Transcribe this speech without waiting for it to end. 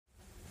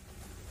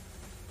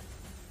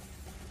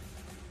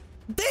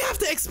They have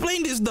to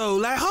explain this though.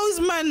 Like, how is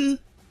man?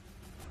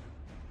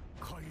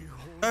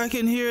 I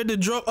can hear the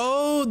drum.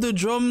 Oh, the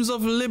drums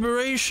of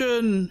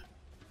liberation.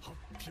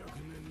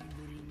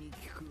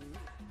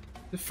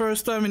 The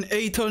first time in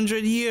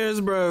 800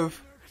 years, bruv,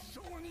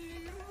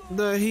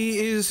 that he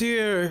is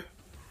here.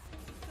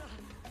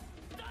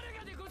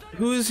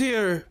 Who is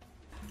here?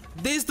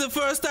 This is the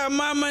first time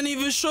my man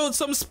even showed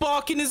some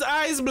spark in his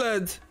eyes,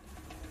 blood.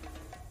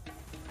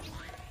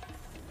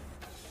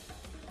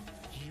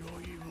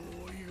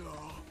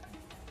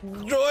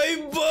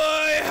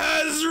 JOYBOY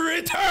has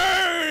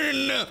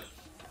returned!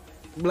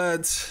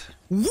 Blood.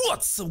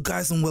 What's up,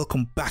 guys, and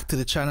welcome back to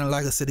the channel.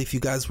 Like I said, if you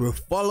guys were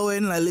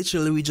following, like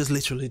we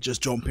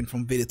just jumping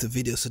from video to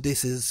video. So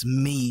this is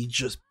me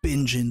just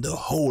binging the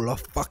whole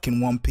of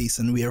fucking One Piece,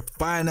 and we are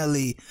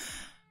finally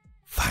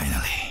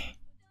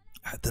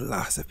at the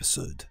last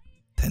episode,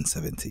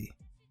 1070.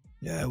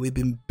 Yeah, we've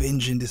been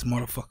binging this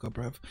motherfucker,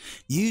 bruv.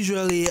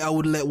 Usually I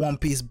would let One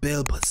Piece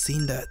bail, but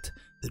seeing that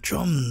the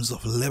drums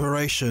of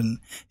liberation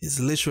is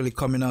literally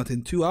coming out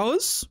in 2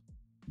 hours,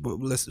 but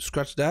let's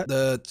scratch that.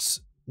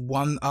 That's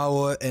 1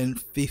 hour and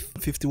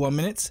 51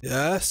 minutes.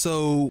 Yeah,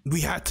 so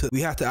we had to.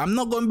 I'm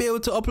not gonna be able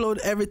to upload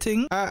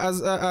everything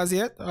as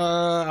yet.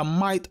 I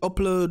might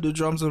upload the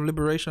drums of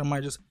liberation. I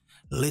might just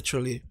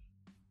literally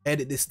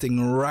edit this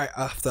thing right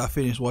after I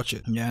finish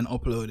watching, yeah, and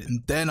upload it,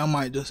 and then I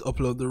might just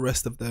upload the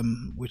rest of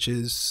them, which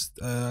is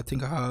I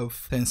think I have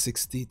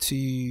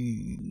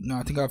 1062. No,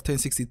 I think I have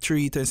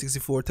 1063,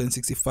 1064,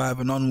 1065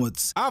 and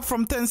onwards. I have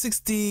from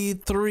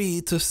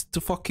 1063 to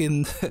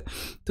fucking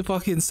to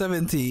fucking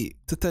 70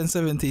 to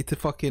 1070 to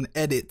fucking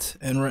edit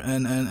and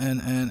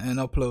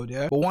upload,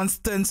 yeah. But once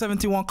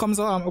 1071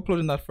 comes out, I'm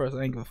uploading that first.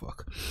 I ain't give a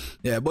fuck.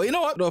 Yeah, but you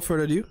know what, without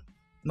further ado,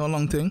 no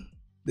long thing.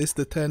 This is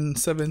the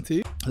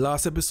 1070.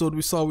 Last episode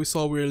we saw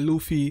where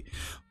Luffy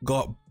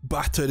got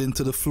battered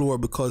into the floor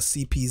because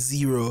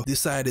CP0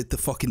 decided to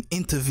fucking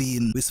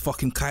intervene with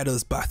fucking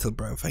Kaido's battle,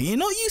 bro. And you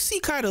know, you see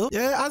Kaido,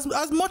 yeah,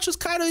 as much as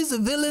Kaido is the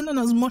villain and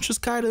as much as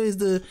Kaido is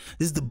the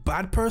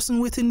bad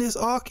person within this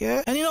arc,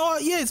 yeah. And you know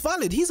what? Yeah, it's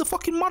valid. He's a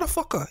fucking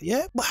motherfucker,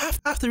 yeah. But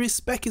have to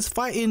respect his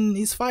fighting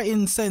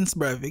sense,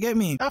 bro. You get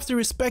me? Have to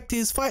respect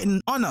his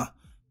fighting honor.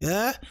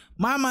 Yeah,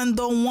 my man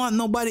don't want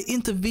nobody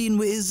intervene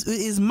with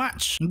his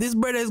match. This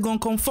brother is gonna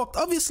come fucked.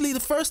 Obviously, the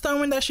first time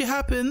when that shit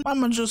happened, my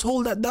man just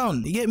hold that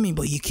down. You get me?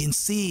 But you can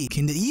see,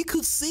 you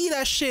could see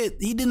that shit.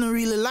 He didn't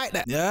really like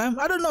that. Yeah,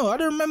 I don't know. I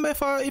don't remember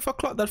if I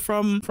clocked that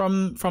from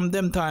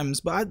them times,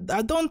 but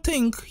I don't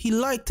think he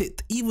liked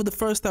it even the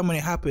first time when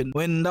it happened.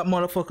 When that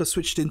motherfucker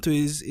switched into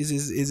his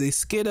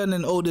skid and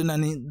then Odin,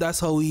 and that's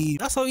how he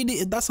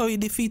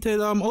defeated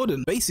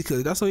Odin.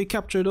 Basically, that's how he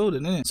captured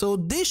Odin, innit? So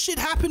this shit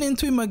happening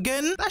to him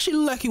again. That shit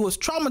looked like he was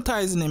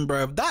traumatizing him,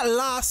 bruv. That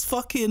last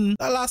fucking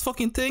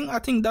thing, I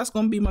think that's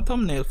gonna be my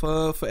thumbnail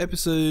for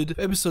episode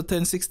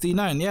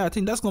 1069. Yeah, I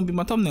think that's gonna be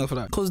my thumbnail for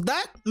that. Cause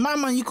that, my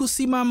man, you could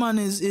see my man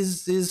is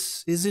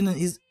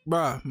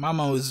bruh, my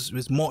man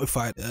was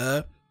mortified.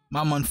 Yeah,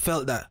 my man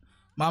felt that.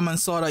 My man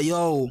saw that,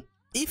 yo,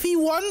 if he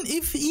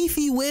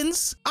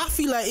wins, I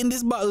feel like in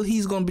this battle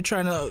he's gonna be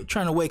trying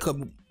to wake up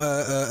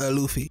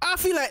Luffy. I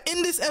feel like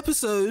in this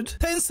episode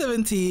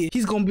 1070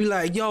 he's gonna be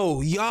like,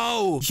 yo,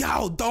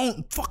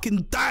 don't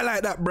fucking die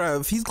like that,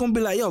 bruv. He's gonna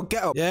be like, yo,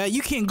 get up. Yeah,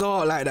 you can't go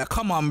out like that.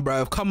 Come on,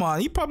 bruv. Come on.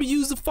 He probably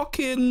use the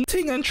fucking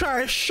thing and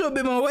try to shove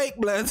him awake,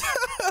 blood.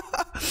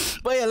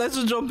 But yeah, let's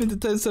just jump into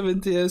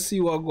 1070 and see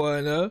what's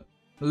going on.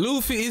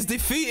 Luffy is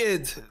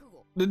defeated.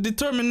 The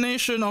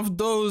determination of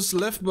those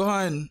left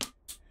behind.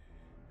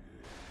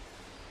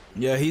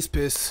 Yeah, he's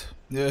pissed.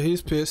 Yeah,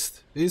 he's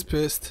pissed. He's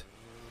pissed.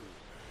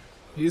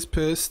 He's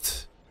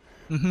pissed.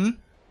 CP0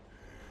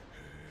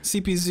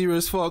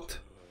 is fucked.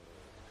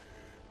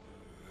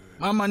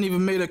 My man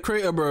even made a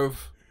crater, bruv.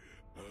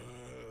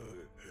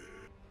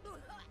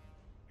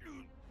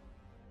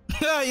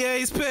 Yeah,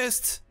 he's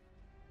pissed.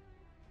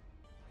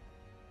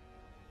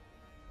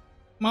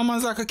 My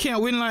man's like, I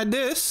can't win like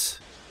this.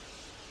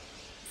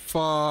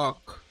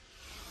 Fuck.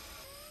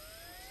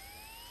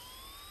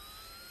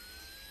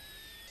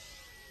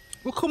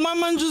 Look, my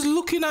man just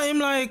looking at him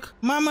like,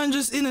 my man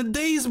just in a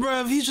daze,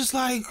 bruv. He's just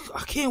like, I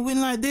can't win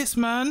like this,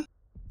 man.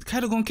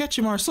 Kaido gonna catch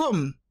him or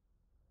something.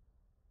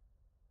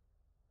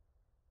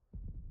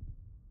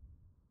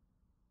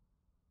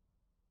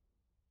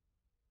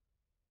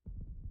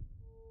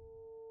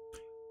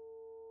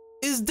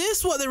 Is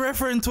this what they're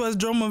referring to as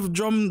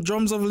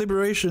drums of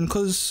liberation?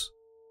 Cause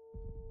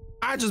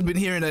I just been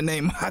hearing that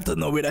name. I don't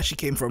know where that shit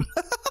came from.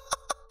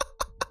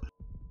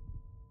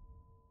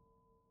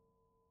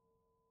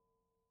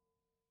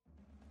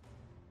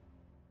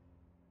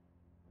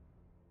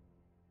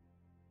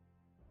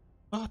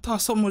 I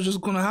thought something was just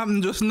gonna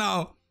happen just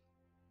now.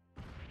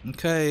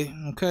 Okay.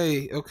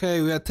 We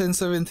had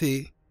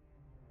 1070.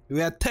 We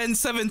had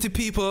 1070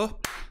 people.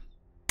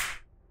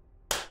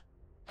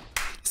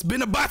 It's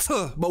been a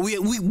battle, but we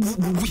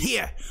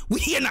here.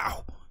 We here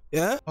now.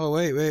 Yeah. Oh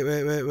wait.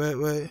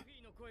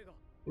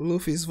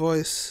 Luffy's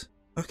voice.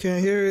 I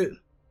can't hear it.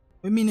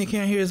 What do you mean I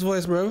can't hear his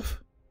voice, bro?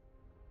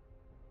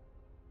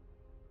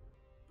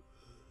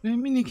 I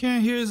mean, you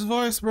can't hear his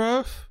voice,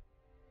 bruv.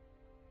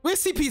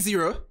 Where's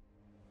CP0?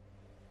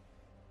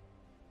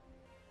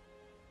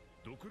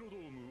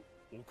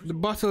 The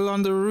battle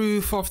on the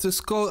roof of the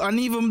skull, and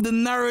even the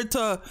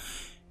narrator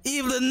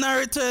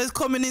is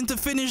coming in to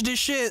finish this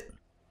shit.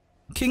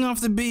 King of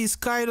the Beast,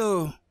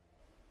 Kaido.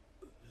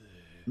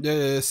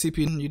 Yeah,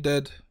 CP, you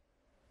dead.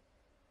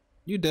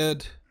 You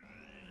dead.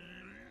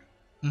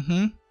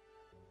 And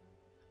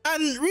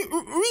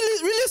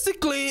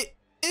realistically,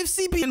 if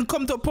CP can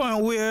come to a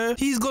point where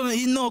he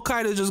know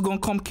Kaido just gonna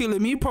come kill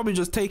him, he probably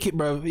just take it,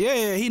 bro.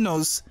 Yeah, he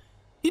knows.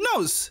 He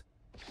just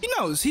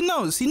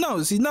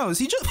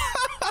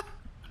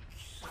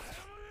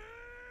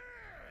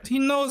he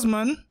knows,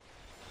 man.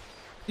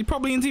 He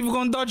probably ain't even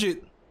gonna dodge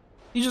it.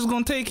 He just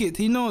gonna take it.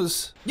 He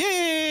knows.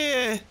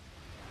 Yeah.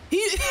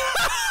 He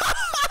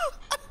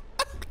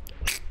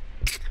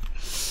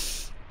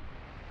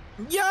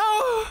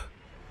yo,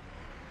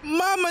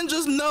 my man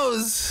just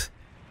knows.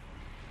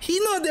 He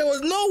know there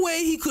was no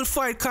way he could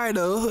fight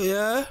Kaido,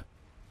 yeah?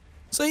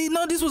 So he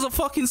know this was a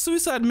fucking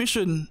suicide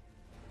mission.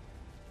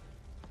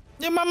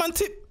 Yeah, my man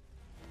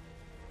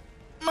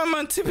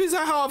tip his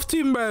hat off to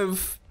him,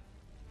 bruv.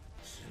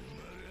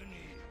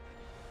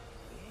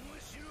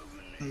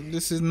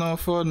 This is no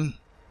fun.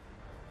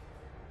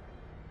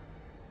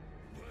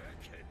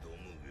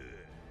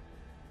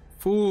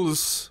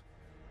 Fools.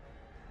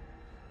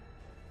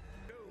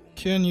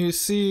 Can you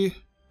see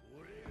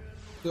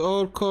the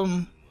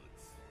outcome?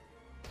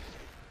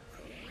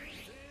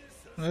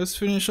 Let's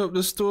finish up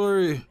the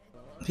story.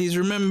 He's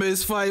remembered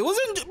his fight. Kaido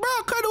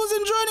was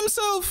enjoying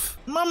himself.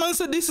 My man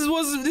said this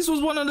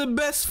was one of the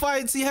best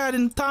fights he had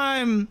in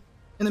time.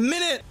 In a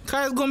minute,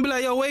 Kaido's gonna be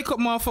like, yo, wake up,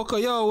 motherfucker.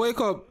 Yo,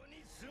 wake up.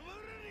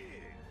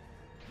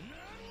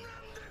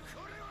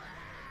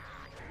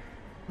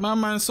 My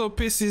man's so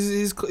pissed he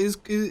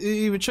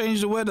even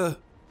changed the weather.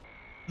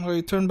 Oh,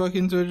 he turned back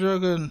into a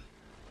dragon.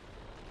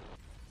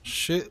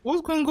 Shit,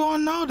 what's going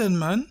on now then,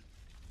 man?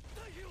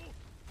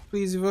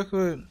 Please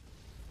evacuate.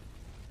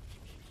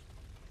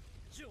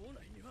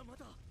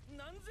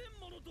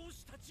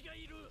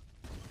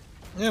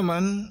 Yeah,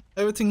 man,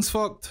 everything's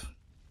fucked.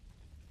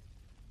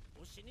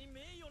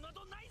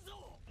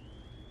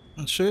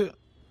 And shit.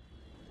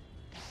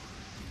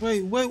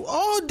 Wait,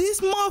 oh, this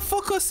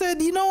motherfucker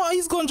said, you know what,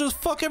 he's gonna just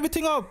fuck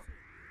everything up.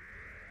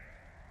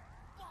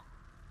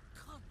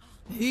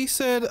 He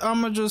said,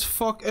 I'ma just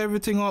fuck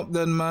everything up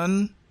then,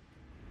 man.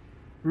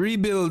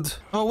 Rebuild.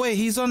 Oh wait,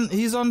 he's on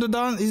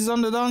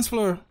the dance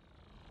floor.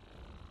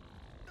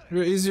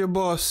 Where is your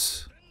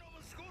boss?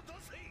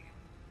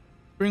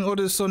 Bring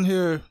Oda's son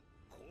here.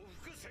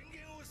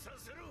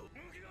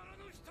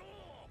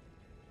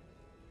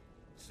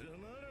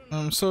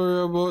 I'm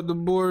sorry about the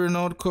boring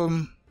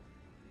outcome.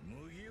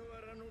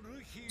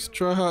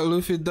 Straw Hat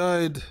Luffy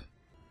died.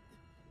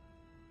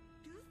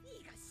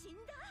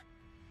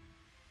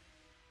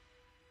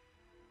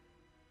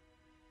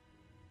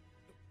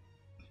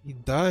 He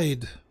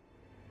died.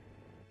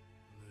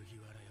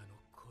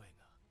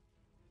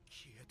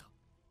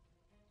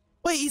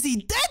 Wait, is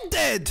he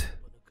dead?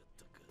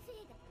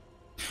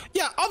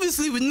 Yeah,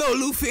 obviously we know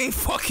Luffy ain't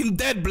fucking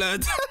dead,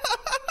 blood.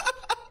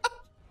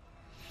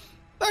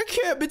 That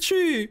can't be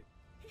true.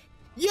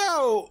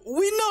 Yo,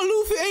 we know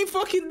Luffy ain't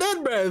fucking dead,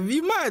 bruv.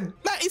 You mad?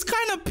 Like, it's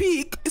kind of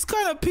peak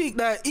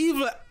that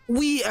even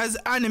we as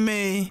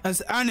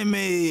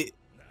anime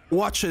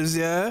watchers,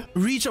 yeah,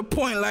 reach a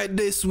point like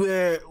this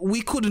where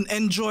we couldn't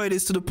enjoy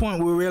this to the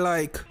point where we're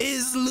like,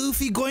 is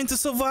Luffy going to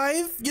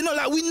survive? You know,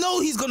 like, we know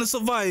he's gonna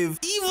survive.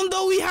 Even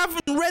though we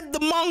haven't read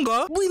the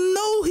manga, we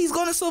know he's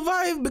gonna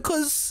survive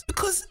because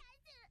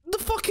the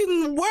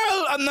fucking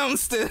world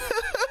announced it.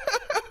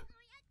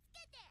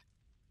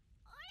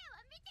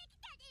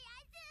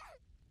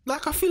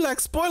 Like, I feel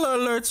like spoiler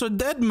alerts are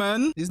dead,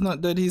 man. He's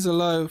not dead, he's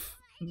alive.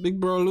 Big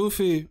bro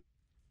Luffy.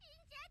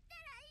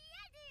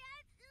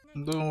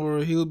 Don't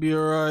worry, he'll be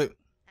alright.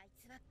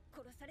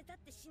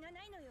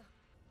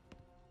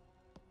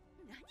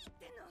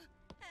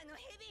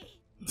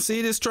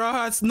 See the Straw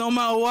Hats, no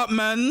matter what,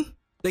 man,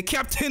 the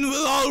captain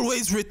will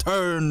always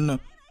return.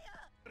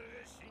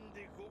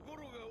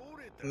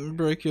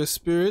 Break your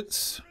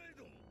spirits.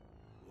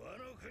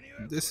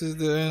 This is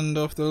the end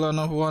of the land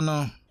of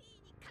Wano.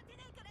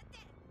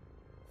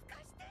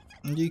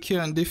 You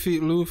can't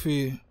defeat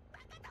Luffy.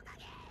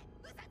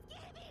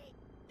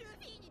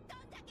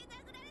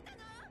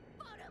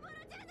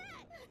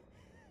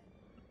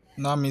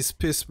 Nami's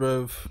pissed,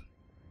 bruv.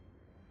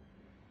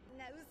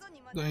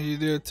 Don't you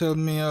dare tell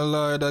me a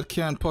lie that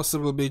can't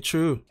possibly be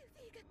true.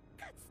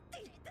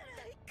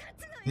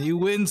 He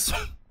wins.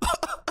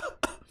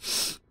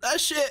 That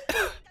shit.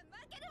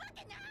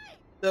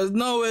 There's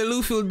no way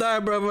Luffy will die,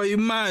 bruv. Are you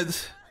mad?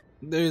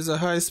 There is a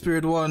high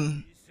spirit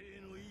one.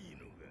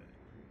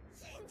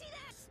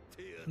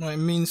 What it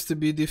means to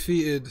be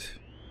defeated.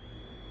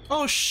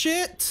 Oh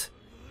shit!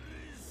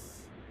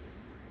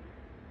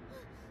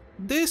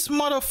 This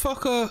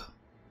motherfucker.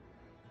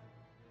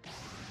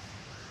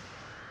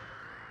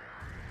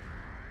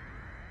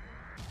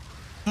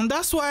 And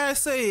that's why I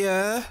say,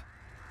 yeah,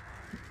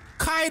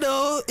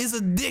 Kaido is a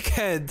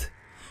dickhead,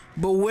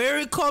 but where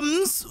it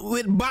comes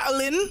with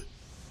battling,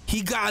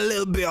 he got a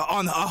little bit of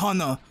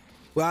honor.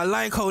 Well, I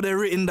like how they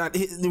written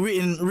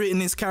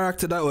his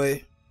character that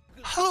way.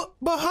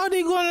 But how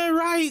they gonna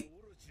write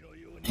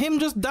him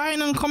just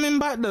dying and coming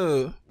back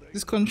though?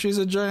 This country is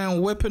a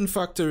giant weapon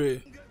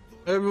factory.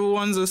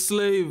 Everyone's a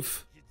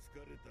slave.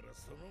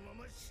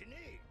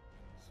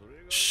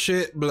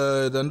 Shit,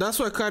 blood. And that's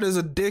why Kaido's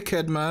a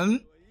dickhead,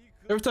 man.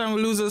 Every time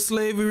we lose a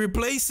slave, we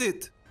replace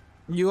it.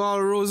 You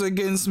all rose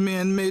against me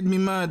and made me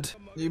mad.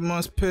 You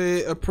must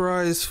pay a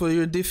price for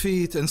your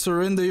defeat and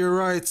surrender your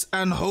rights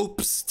and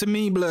hopes to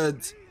me,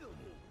 blood.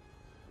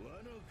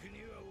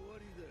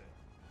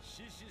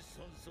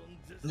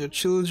 Your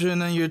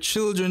children and your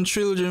children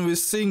will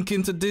sink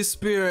into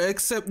despair.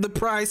 Accept the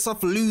price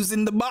of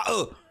losing the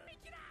battle.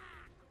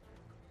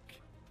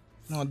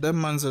 No,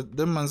 them mans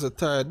are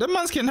tired. Them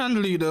mans can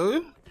handle you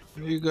though.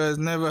 You guys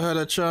never had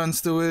a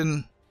chance to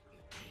win.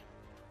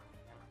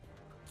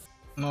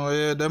 Oh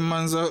yeah, them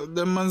mans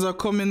are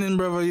coming in,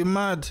 brother. You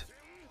mad?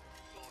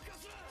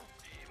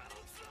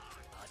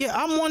 Yeah,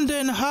 I'm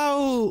wondering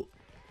how,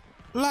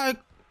 like,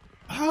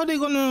 how they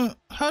gonna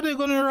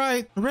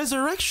write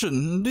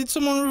resurrection? Did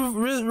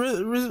someone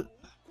this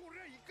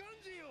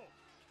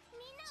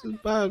is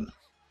bad.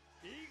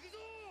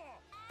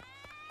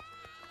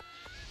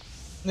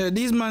 Yeah,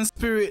 these man's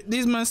spirit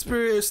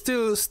is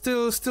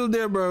still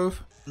there, bro.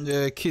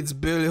 Yeah, kids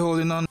barely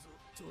holding on.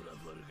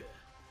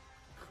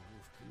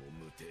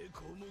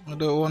 I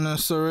don't wanna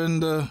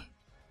surrender.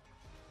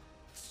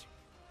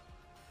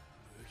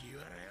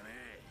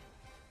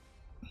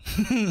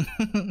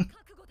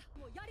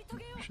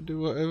 Should do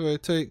whatever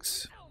it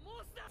takes.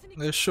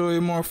 Let's show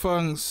you more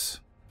fangs.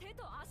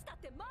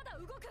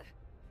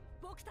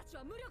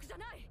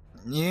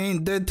 You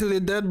ain't dead till you're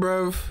dead,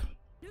 bruv.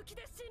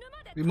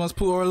 We must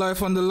put our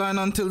life on the line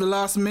until the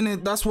last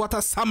minute. That's what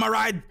a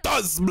samurai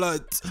does,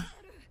 blood.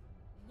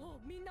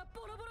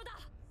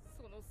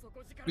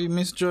 We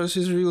misjudge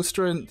his real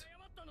strength.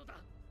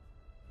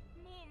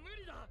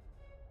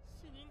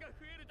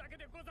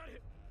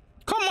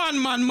 Come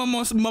on, man,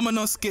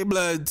 Momonosuke,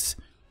 blood.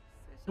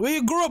 Where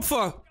you grew up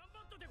for?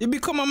 You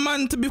become a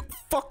man to be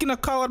fucking a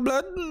coward,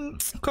 blood?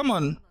 Come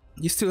on.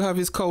 You still have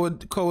his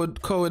coward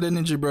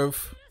energy,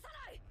 bruv.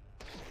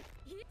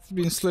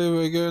 Being slave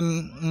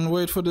again and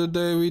wait for the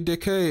day we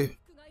decay.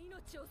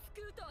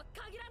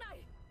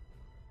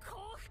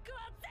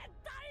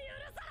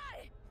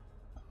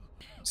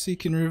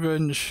 Seeking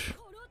revenge.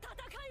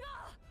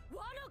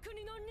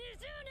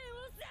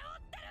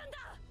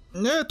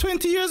 Yeah,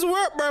 20 years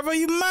work, brother.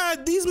 You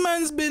mad? These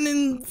man's been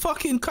in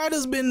fucking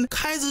Kaido's been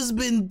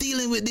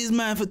dealing with these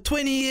man for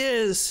 20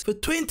 years. For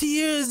 20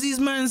 years, these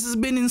mans has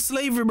been in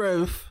slavery,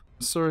 bruv.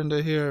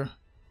 Surrender here.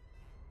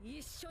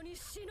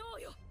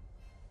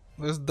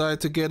 Let's die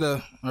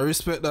together. I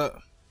respect that.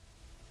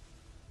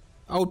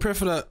 I would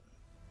prefer that.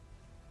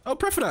 I would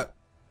prefer that.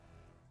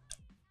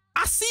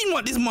 I seen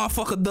what this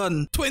motherfucker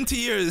done. 20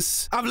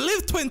 years. I've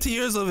lived 20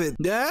 years of it.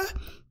 Yeah?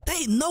 There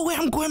ain't no way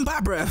I'm going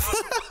back, bruv.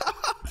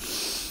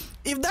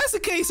 If that's the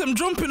case, I'm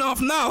jumping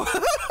off now.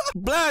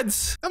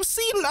 Bloods.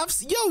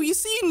 Yo, you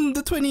seen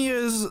the 20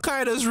 years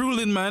Kaido's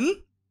ruling, man?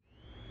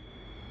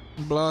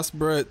 Blast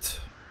breath.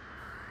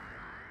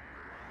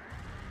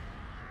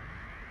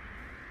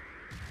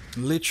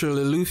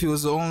 Literally, Luffy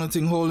was the only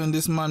thing holding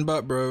this man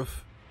back, bruv.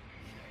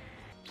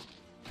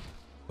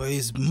 But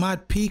he's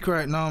mad peak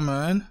right now,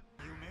 man.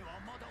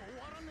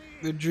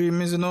 The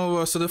dream isn't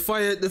over, so the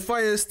fire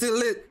is still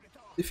lit.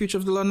 The future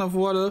of the land of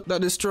water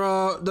that the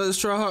straw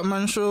hat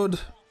man showed.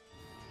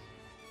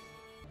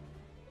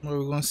 Well,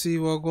 we're gonna see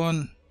what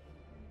going.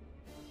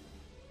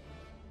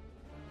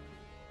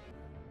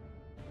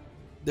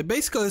 They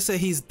basically say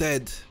he's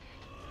dead.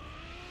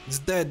 He's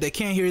dead. They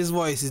can't hear his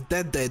voice. He's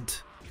dead.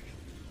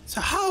 So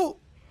how?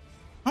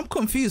 I'm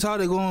confused. How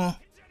they gonna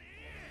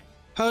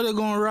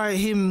write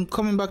him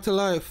coming back to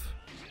life?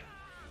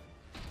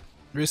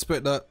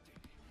 Respect that.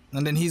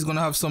 And then he's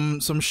gonna have some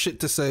shit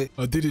to say.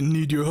 I didn't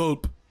need your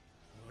help.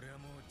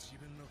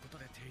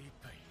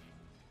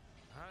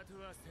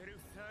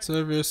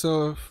 Serve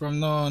yourself from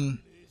now on.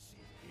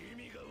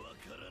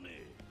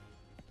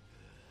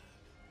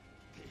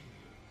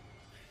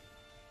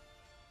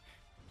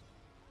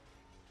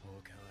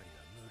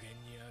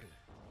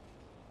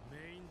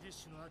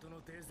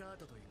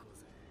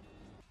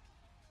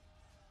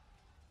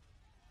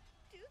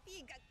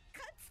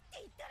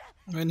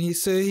 When he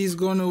say he's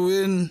gonna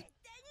win,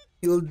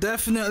 he'll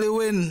definitely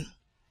win.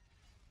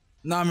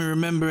 Now I'm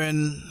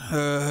remembering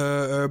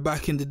her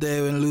back in the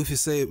day when Luffy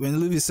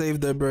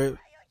saved her, bro.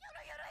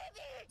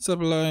 What's up,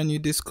 lion, you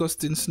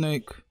disgusting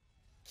snake?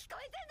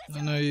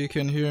 I know you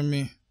can hear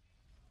me.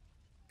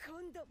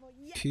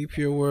 Keep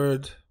your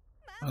word,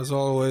 as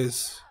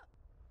always.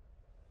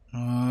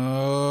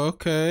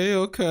 Okay.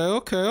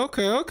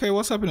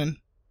 What's happening?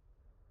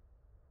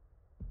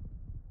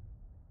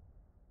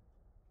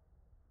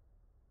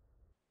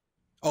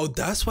 Oh,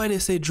 that's why they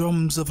say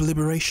drums of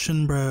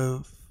liberation,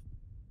 bro.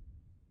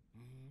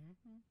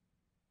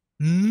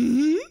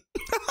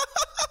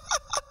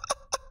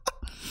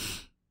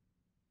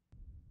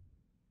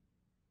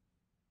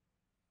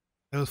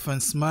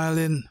 Elephant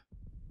smiling.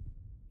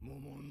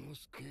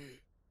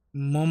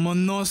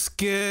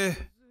 Momonosuke.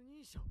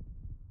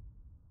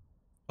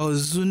 Oh,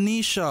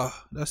 Zunisha.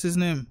 That's his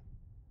name.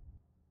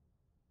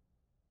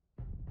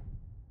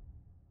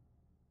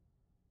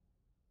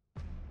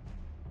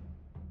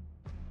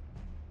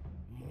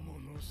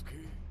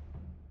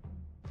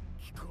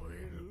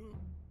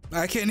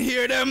 I can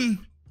hear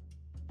them.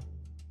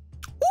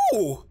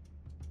 Ooh.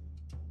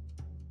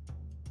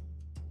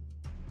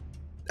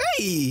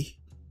 Hey.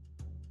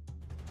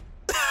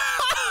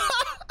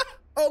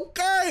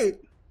 Okay.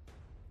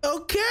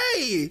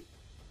 Okay.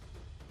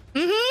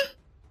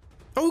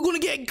 Are we gonna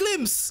get a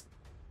glimpse?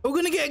 Are we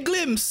gonna get a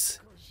glimpse?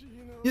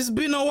 It's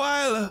been a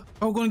while.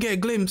 Are we gonna get a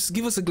glimpse?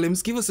 Give us a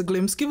glimpse. Give us a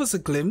glimpse. Give us a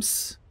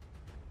glimpse.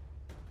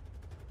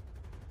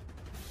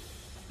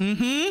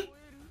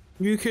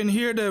 You can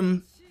hear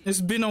them.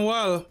 It's been a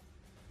while.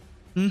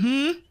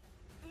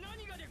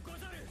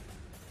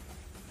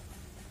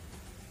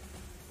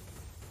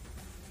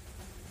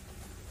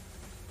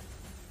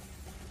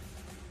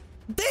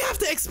 They have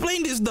to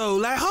explain this though.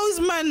 Like, how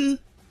is man?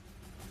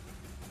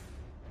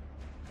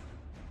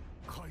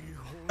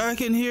 I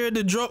can hear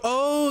the drum.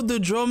 Oh, the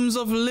drums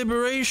of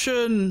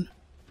liberation.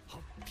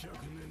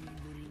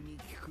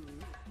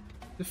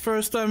 The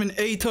first time in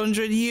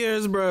 800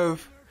 years, bruv,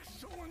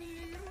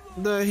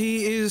 that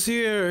he is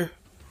here.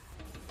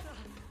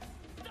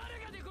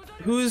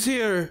 Who is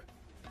here?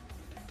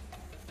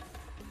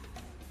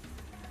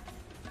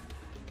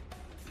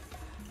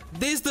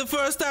 This is the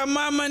first time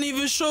my man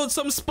even showed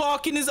some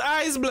spark in his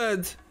eyes,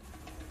 blood.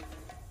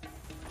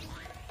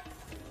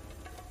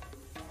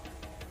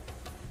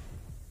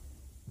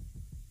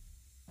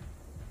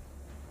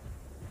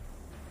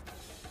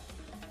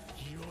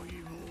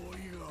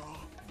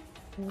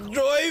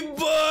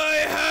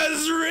 JOYBOY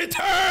has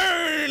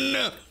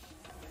returned.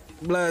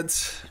 Blood.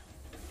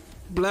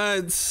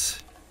 Blood.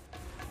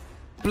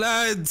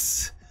 Blood.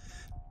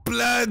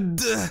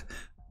 Blood.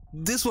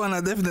 This one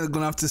I definitely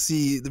gonna have to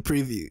see the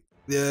preview.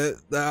 Yeah,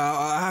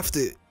 I have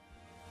to.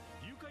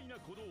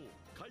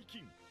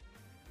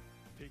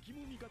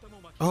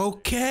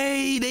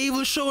 Okay, they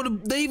even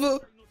showed the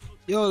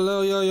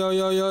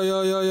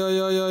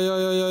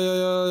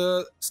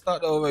yo.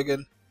 Start over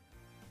again.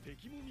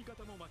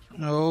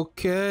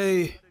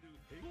 Okay,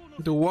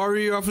 the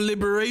warrior of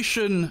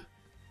liberation,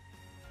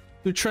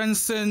 who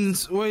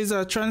transcends. What is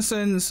that?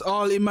 Transcends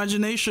all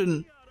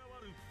imagination.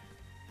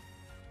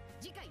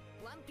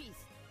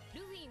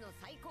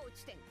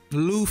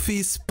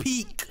 Luffy's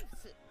peak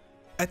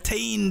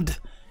attained,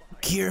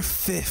 gear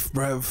 5th,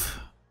 bruv.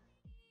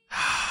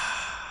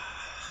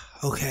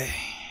 Okay,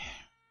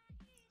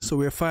 so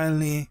we are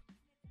finally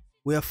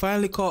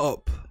caught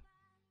up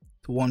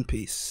to One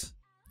Piece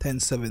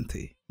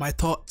 1070. My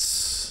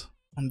thoughts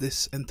on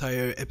this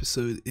entire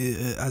episode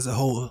as a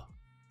whole.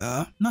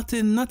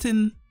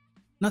 Nothing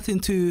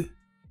too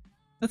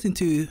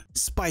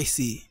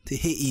spicy to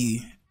hit you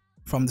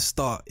from the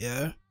start,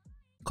 yeah.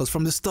 Because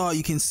from the start,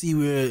 you can see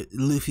where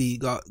Luffy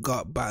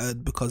got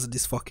battered because of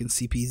this fucking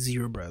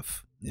CP0,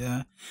 bruv.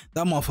 Yeah,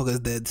 that motherfucker's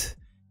dead.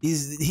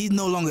 He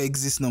no longer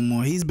exists no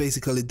more. He's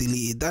basically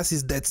deleted. That's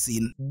his death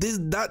scene.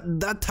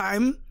 That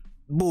time,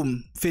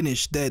 boom,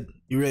 finished, dead,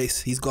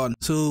 erased. He's gone.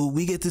 So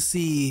we get to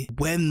see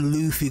when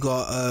Luffy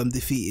got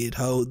defeated,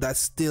 how that's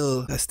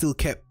still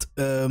kept.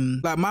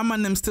 Like my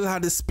man them still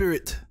had the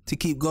spirit to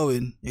keep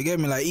going. You get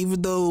me? Like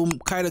even though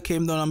Kaido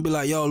came down and be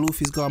like, yo,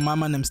 Luffy's gone, my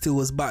man them still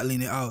was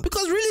battling it out.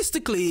 Because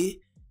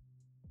realistically,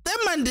 that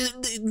man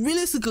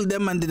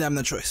didn't have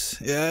no choice.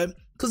 Yeah.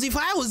 Because if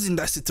I was in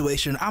that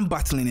situation, I'm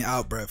battling it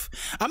out, bruv.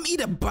 I'm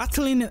either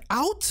battling it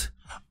out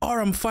or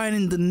I'm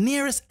finding the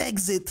nearest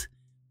exit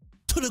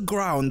to the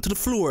ground, to the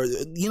floor,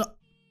 you know,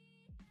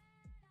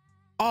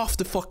 off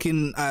the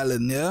fucking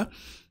island, yeah?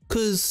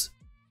 Because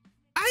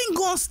I ain't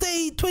gonna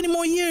stay 20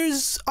 more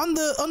years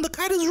under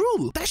Kaido's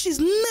rule. That shit's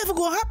never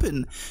gonna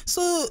happen.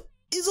 So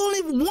it's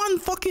only one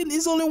fucking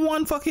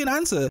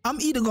answer. I'm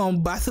either gonna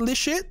battle this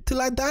shit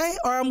till I die,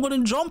 or I'm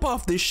gonna jump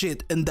off this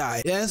shit and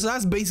die. Yeah, so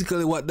that's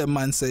basically what the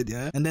man said,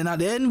 yeah. And then at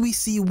the end we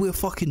see we're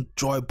fucking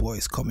JOYBOY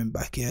is coming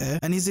back, yeah.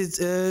 And is it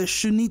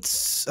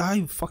Shunitsu?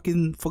 I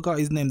fucking forgot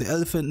his name, the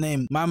elephant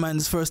name. My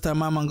man's first time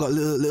my man got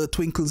little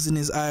twinkles in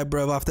his eye,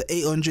 bruv. After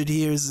 800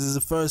 years, this is the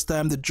first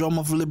time the drum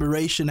of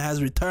liberation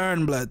has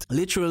returned, blood.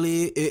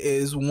 Literally, it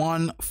is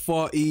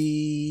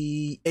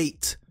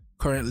 1:48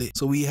 currently.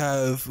 So we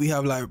have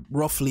like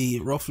roughly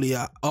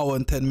an hour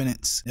and 10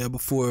 minutes, yeah,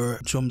 before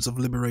Drums of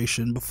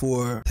Liberation,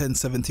 before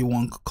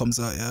 1071 comes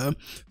out, yeah.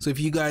 So if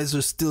you guys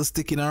are still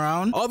sticking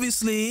around,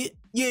 obviously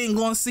you ain't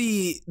gonna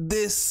see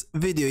this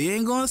video, you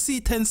ain't gonna see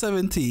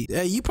 1070.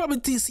 Yeah, you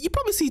probably see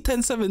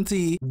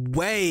 1070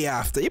 way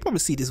after. You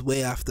probably see this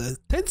way after.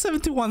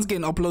 1071's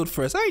getting uploaded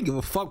first. I ain't give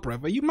a fuck, bro.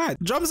 Are you mad?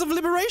 Drums of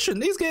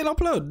Liberation, he's getting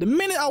uploaded. The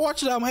minute I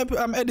watch it, I'm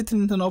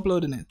editing it and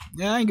uploading it.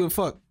 Yeah, I ain't give a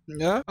fuck.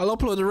 Yeah, I'll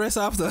upload the rest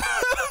after.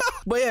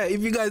 But yeah,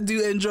 if you guys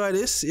do enjoy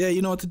this, yeah,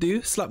 you know what to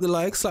do. Slap the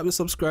like, slap the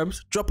subscribe,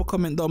 drop a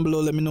comment down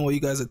below. Let me know what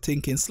you guys are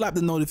thinking. Slap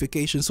the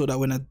notification so that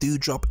when I do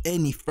drop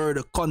any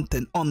further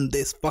content on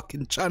this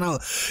fucking channel,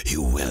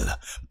 you will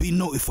be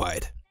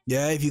notified.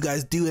 Yeah, if you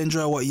guys do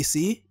enjoy what you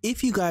see,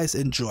 if you guys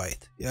enjoy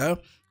it, yeah,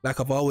 like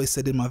I've always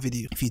said in my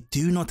video, if you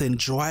do not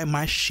enjoy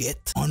my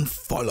shit,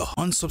 unfollow,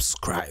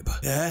 unsubscribe,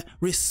 yeah,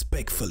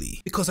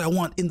 respectfully, because I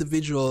want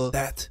individual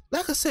that,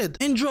 like I said,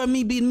 enjoy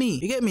me being me.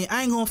 You get me?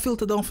 I ain't gonna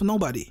filter down for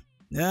nobody.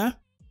 Yeah.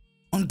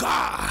 On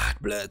God,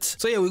 blood.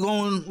 So yeah, we're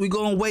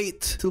going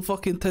wait till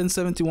fucking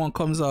 1071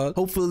 comes out.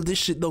 Hopefully this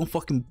shit don't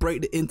fucking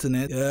break the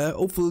internet. Yeah.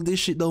 Hopefully this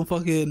shit don't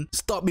fucking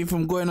stop me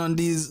from going on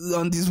these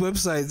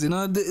websites. You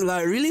know,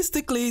 like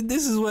realistically,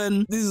 this is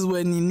when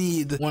you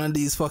need one of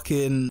these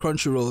fucking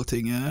Crunchyroll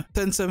thing. Yeah.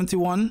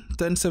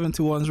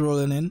 1071's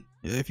rolling in.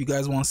 Yeah, if you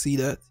guys want to see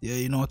that, yeah,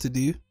 you know what to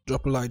do.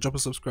 Drop a like, drop a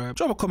subscribe,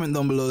 drop a comment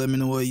down below. Let me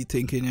know what you're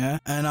thinking. Yeah.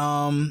 And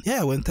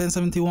yeah, when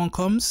 1071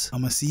 comes,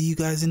 I'm gonna see you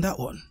guys in that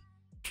one.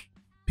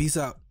 Peace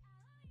out.